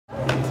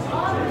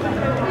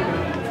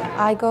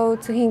I go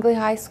to Hinkley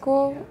High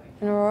School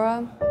in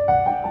Aurora.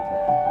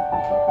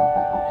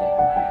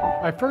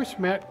 I first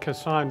met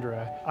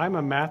Cassandra. I'm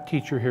a math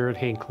teacher here at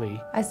Hinkley.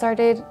 I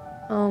started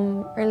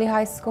early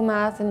high school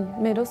math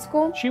in middle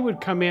school. She would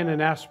come in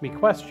and ask me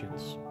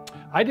questions.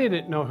 I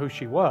didn't know who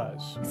she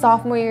was.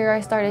 Sophomore year,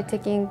 I started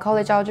taking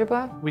college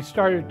algebra. We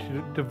started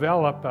to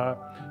develop a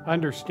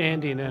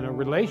understanding and a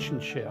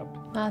relationship.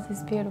 Math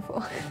is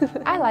beautiful.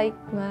 I like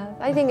math.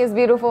 I think it's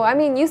beautiful. I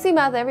mean, you see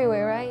math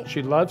everywhere, right?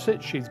 She loves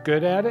it, she's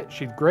good at it,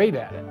 she's great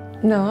at it.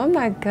 No, I'm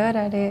not good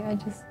at it.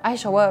 I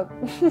show up.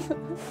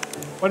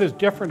 What is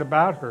different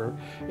about her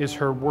is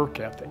her work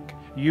ethic.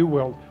 You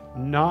will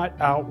not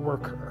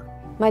outwork her.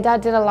 My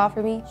dad did a lot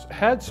for me.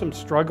 Had some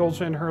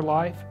struggles in her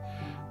life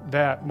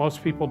that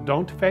most people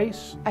don't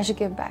face. I should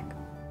give back.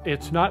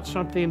 It's not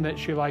something that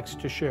she likes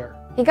to share.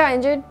 He got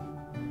injured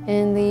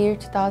in the year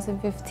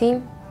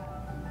 2015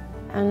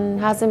 and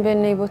hasn't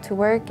been able to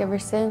work ever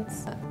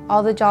since.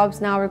 All the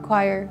jobs now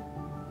require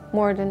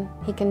more than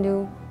he can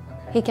do.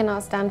 He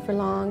cannot stand for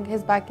long.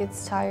 His back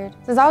gets tired.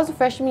 Since I was a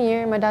freshman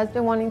year, my dad's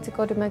been wanting to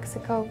go to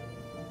Mexico.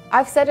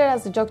 I've said it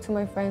as a joke to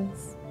my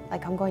friends,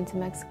 like I'm going to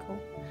Mexico.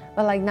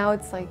 But like now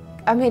it's like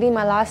I'm hitting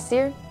my last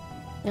year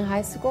in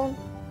high school,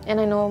 and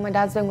I know my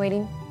dad's been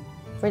waiting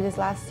for this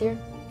last year.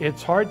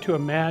 It's hard to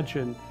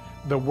imagine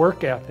the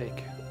work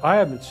ethic. I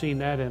haven't seen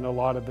that in a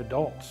lot of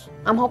adults.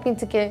 I'm hoping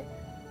to get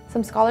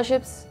some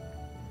scholarships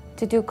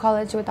to do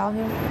college without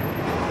him.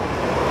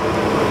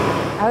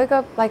 I wake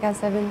up like at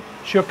 7.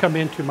 She'll come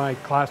into my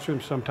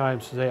classroom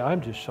sometimes and say, I'm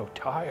just so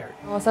tired.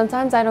 Well,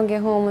 sometimes I don't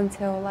get home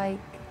until like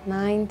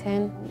 9,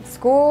 10.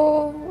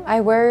 School, I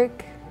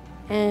work,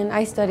 and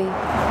I study.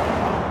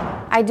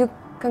 I do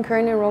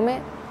concurrent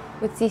enrollment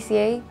with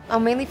CCA.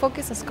 I'm mainly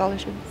focused on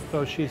scholarships.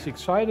 So she's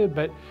excited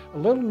but a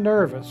little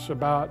nervous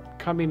about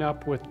coming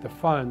up with the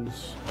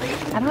funds.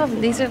 I don't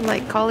have, these are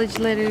like college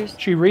letters.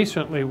 She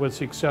recently was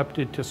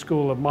accepted to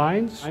School of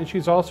Mines, and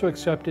she's also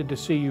accepted to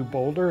CU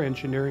Boulder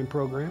engineering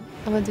program.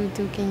 I'm gonna do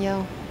Duke and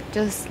Yale,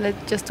 just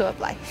to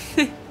apply.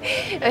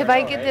 If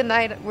I get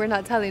denied, we're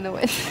not telling no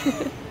one.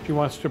 She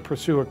wants to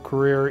pursue a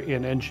career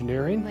in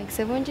engineering. Like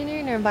civil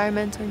engineering or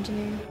environmental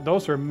engineering.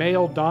 Those are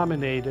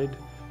male-dominated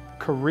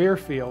career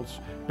fields,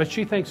 but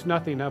she thinks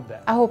nothing of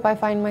that. I hope I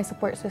find my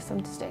support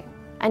system to stay.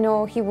 I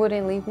know he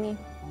wouldn't leave me,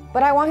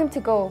 but I want him to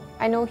go.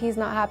 I know he's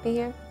not happy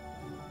here,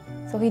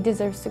 so he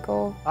deserves to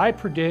go. I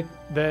predict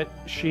that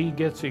she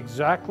gets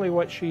exactly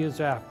what she is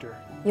after.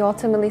 You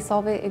ultimately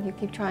solve it if you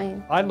keep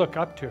trying. I look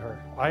up to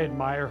her. I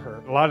admire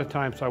her. A lot of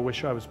times I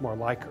wish I was more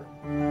like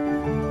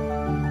her.